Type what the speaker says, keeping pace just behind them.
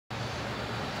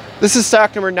This is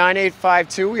stock number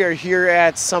 9852. We are here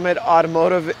at Summit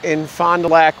Automotive in Fond du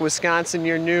Lac, Wisconsin,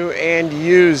 your new and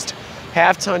used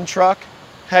half-ton truck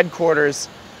headquarters.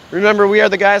 Remember, we are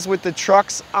the guys with the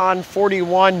trucks on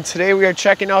 41. Today we are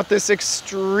checking out this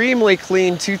extremely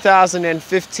clean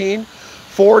 2015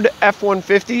 Ford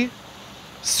F150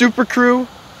 Supercrew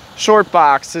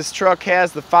Shortbox. This truck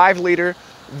has the 5-liter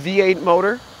V8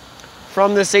 motor.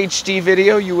 From this HD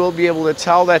video, you will be able to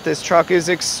tell that this truck is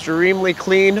extremely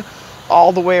clean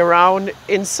all the way around,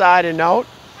 inside and out.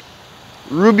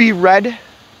 Ruby red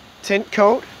tint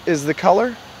coat is the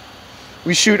color.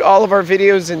 We shoot all of our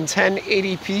videos in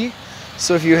 1080p,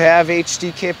 so if you have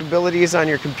HD capabilities on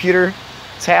your computer,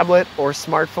 tablet, or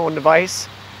smartphone device,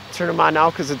 turn them on now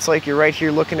because it's like you're right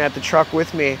here looking at the truck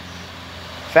with me.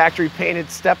 Factory painted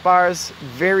step bars,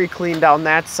 very clean down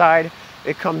that side.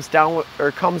 It comes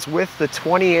with the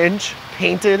 20-inch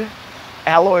painted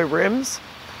alloy rims,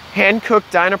 Hankook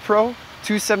Dynapro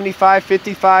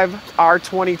 275/55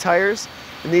 R20 tires,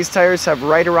 and these tires have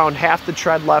right around half the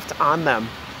tread left on them.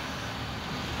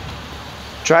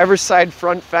 Driver's side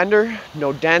front fender,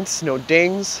 no dents, no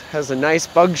dings, has a nice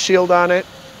bug shield on it.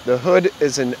 The hood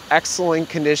is in excellent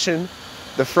condition.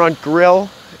 The front grille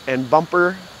and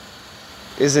bumper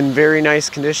is in very nice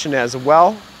condition as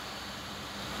well.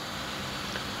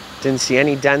 Didn't see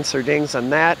any dents or dings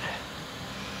on that.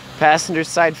 Passenger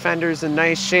side fender's in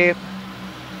nice shape.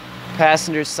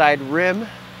 Passenger side rim,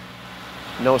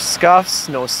 no scuffs,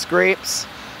 no scrapes.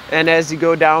 And as you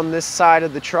go down this side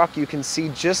of the truck, you can see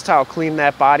just how clean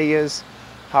that body is,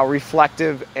 how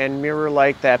reflective and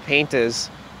mirror-like that paint is.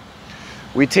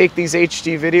 We take these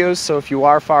HD videos, so if you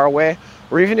are far away,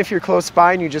 or even if you're close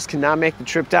by and you just cannot make the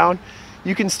trip down,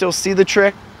 you can still see the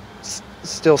truck,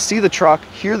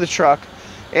 hear the truck,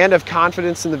 and have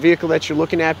confidence in the vehicle that you're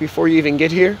looking at before you even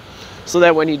get here, so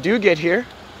that when you do get here,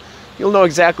 you'll know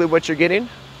exactly what you're getting,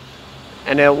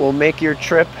 and it will make your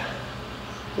trip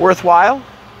worthwhile,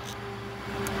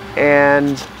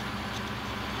 and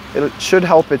it should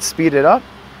help it speed it up.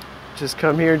 Just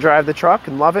come here, drive the truck,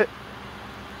 and love it,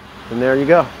 and there you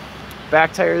go.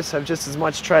 Back tires have just as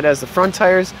much tread as the front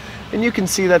tires, and you can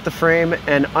see that the frame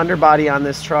and underbody on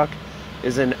this truck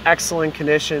is in excellent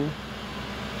condition.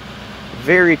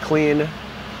 Very clean,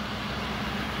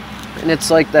 and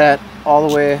it's like that all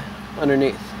the way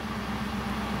underneath.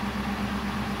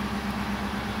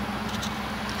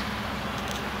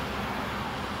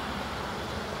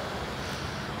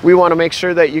 We want to make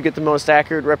sure that you get the most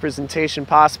accurate representation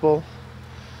possible,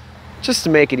 just to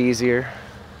make it easier.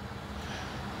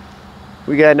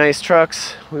 We got nice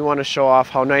trucks. We want to show off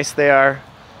how nice they are,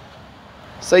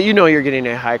 so you know you're getting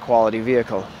a high quality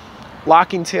vehicle.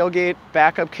 Locking tailgate,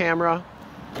 backup camera,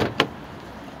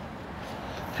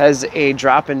 has a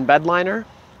drop-in bed liner,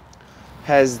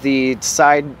 has the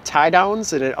side tie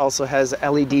downs, and it also has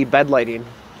LED bed lighting.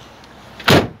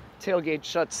 Tailgate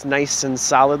shuts nice and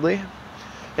solidly.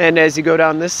 And as you go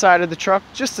down this side of the truck,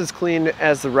 just as clean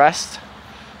as the rest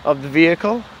of the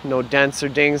vehicle. No dents or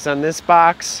dings on this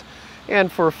box.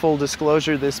 And for full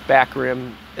disclosure, this back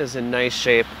rim is in nice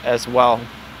shape as well.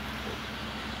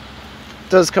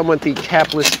 Does come with the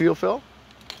Capless fuel fill.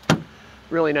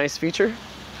 Really nice feature.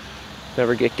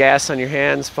 Never get gas on your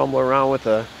hands, fumble around with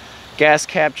a gas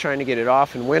cap trying to get it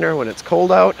off in winter when it's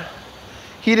cold out.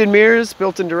 Heated mirrors,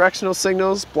 built-in directional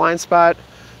signals, blind spot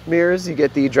mirrors. You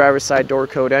get the driver's side door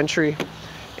code entry.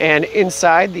 And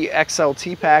inside, the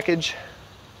XLT package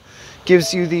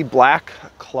gives you the black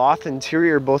cloth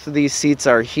interior. Both of these seats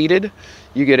are heated.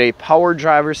 You get a power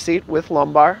driver's seat with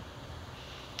lumbar.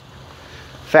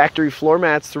 Factory floor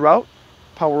mats throughout,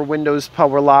 power windows,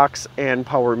 power locks, and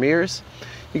power mirrors.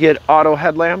 You get auto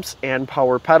headlamps and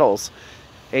power pedals,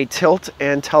 a tilt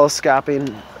and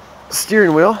telescoping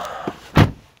steering wheel,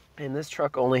 and this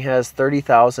truck only has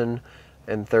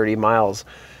 30,030 miles.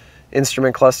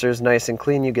 Instrument cluster is nice and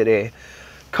clean. You get a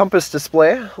compass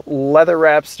display, leather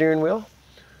wrapped steering wheel,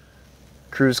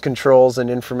 cruise controls and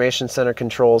information center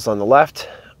controls on the left,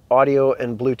 audio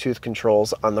and Bluetooth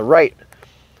controls on the right.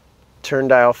 Turn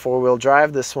dial 4-wheel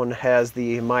drive. This one has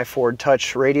the MyFord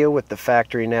touch radio with the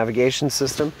factory navigation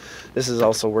system. This is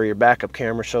also where your backup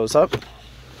camera shows up.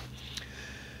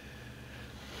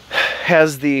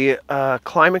 Has the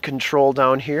climate control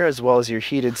down here, as well as your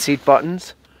heated seat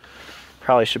buttons.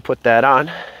 Probably should put that on.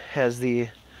 Has the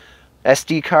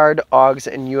SD card, AUX,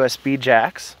 and USB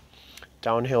jacks.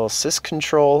 Downhill assist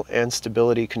control and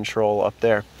stability control up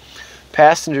there.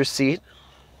 Passenger seat.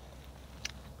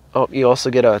 Oh, you also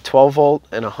get a 12 volt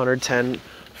and 110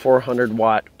 400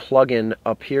 watt plug-in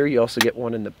up here. You also get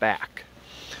one in the back.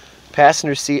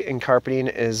 Passenger seat and carpeting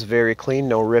is very clean,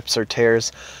 no rips or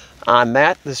tears On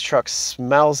that, this truck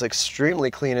smells extremely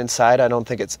clean inside. I don't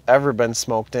think it's ever been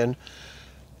smoked in.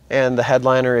 And the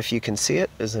headliner, if you can see it,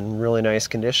 is in really nice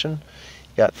condition.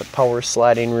 You got the power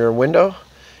sliding rear window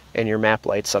and your map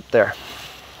lights up there.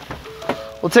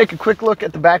 We'll take a quick look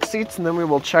at the back seats and then we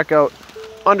will check out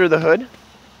under the hood.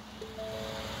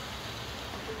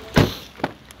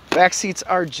 Back seats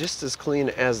are just as clean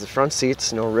as the front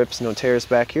seats. No rips, no tears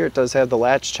back here. It does have the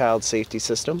Latch child safety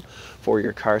system for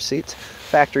your car seats.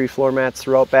 Factory floor mats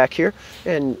throughout back here.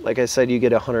 And like I said, you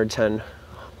get a 110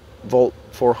 volt,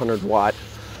 400 watt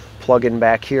plug-in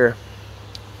back here.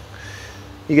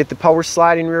 You get the power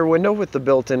sliding rear window with the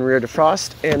built-in rear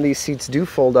defrost, and these seats do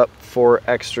fold up for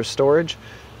extra storage,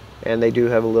 and they do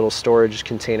have a little storage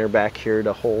container back here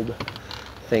to hold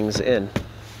things in.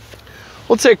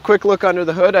 We'll take a quick look under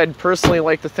the hood. I'd personally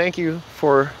like to thank you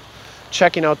for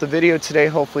checking out the video today.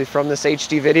 Hopefully from this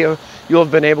HD video you'll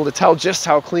have been able to tell just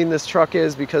how clean this truck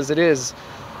is, because it is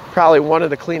probably one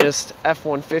of the cleanest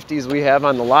F150s we have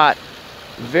on the lot.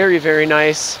 Very, very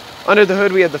nice. Under the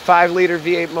hood we have the 5-liter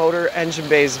V8 motor. Engine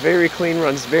bay is very clean,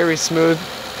 runs very smooth.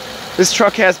 This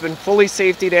truck has been fully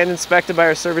safetied and inspected by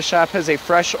our service shop, has a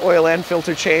fresh oil and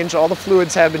filter change. All the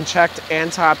fluids have been checked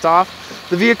and topped off.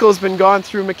 The vehicle has been gone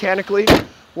through mechanically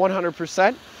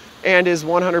 100% and is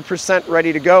 100%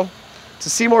 ready to go. To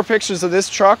see more pictures of this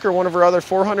truck or one of our other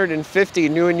 450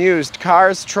 new and used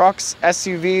cars, trucks,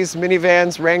 SUVs,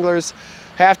 minivans, Wranglers,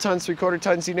 half tons, 3/4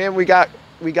 tons, you name it, we got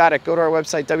it. Go to our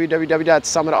website,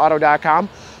 www.summitauto.com.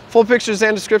 Full pictures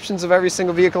and descriptions of every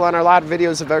single vehicle on our lot,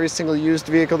 videos of every single used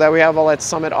vehicle that we have, all at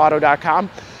summitauto.com.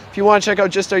 If you want to check out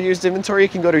just our used inventory, you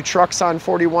can go to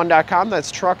truckson41.com.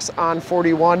 That's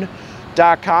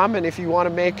truckson41.com. And if you want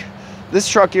to make this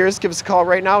truck yours, give us a call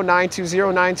right now,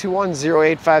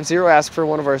 920-921-0850. Ask for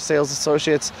one of our sales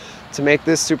associates to make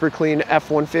this super clean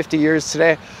F-150 yours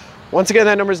today. Once again,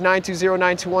 that number is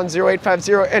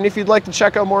 920-921-0850. And if you'd like to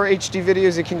check out more HD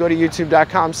videos, you can go to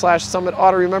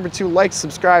youtube.com/summitauto. Remember to like,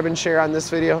 subscribe, and share on this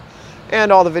video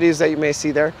and all the videos that you may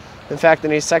see there. In fact,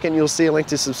 in a second, you'll see a link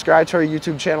to subscribe to our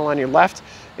YouTube channel on your left,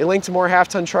 a link to more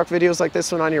half-ton truck videos like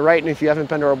this one on your right, and if you haven't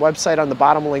been to our website, on the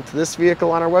bottom, a link to this vehicle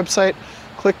on our website.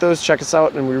 Click those, check us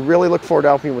out, and we really look forward to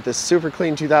helping you with this super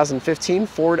clean 2015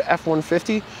 Ford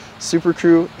F-150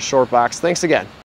 Supercrew Shortbox. Thanks again.